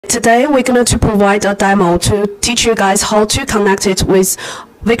Today we're going to provide a demo to teach you guys how to connect it with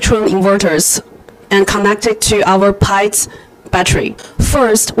Victron inverters and connect it to our Pytes battery.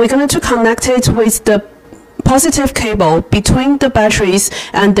 First, we're going to connect it with the positive cable between the batteries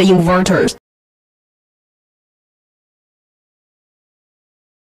and the inverters.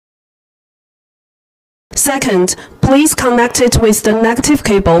 Second, please connect it with the negative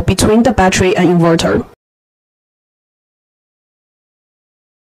cable between the battery and inverter.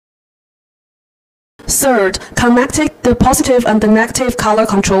 Third, connect the positive and the negative color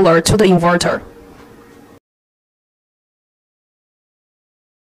controller to the inverter.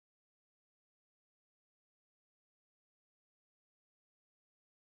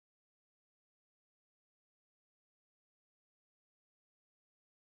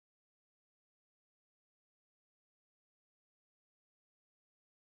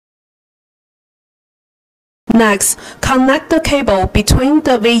 Next, connect the cable between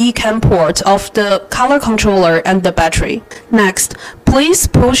the VE CAN port of the color controller and the battery. Next, please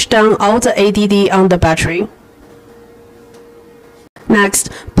push down all the ADD on the battery.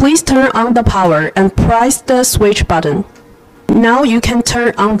 Next, please turn on the power and press the switch button. Now you can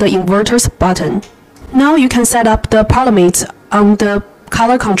turn on the inverter's button. Now you can set up the parameters on the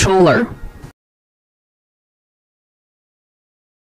color controller.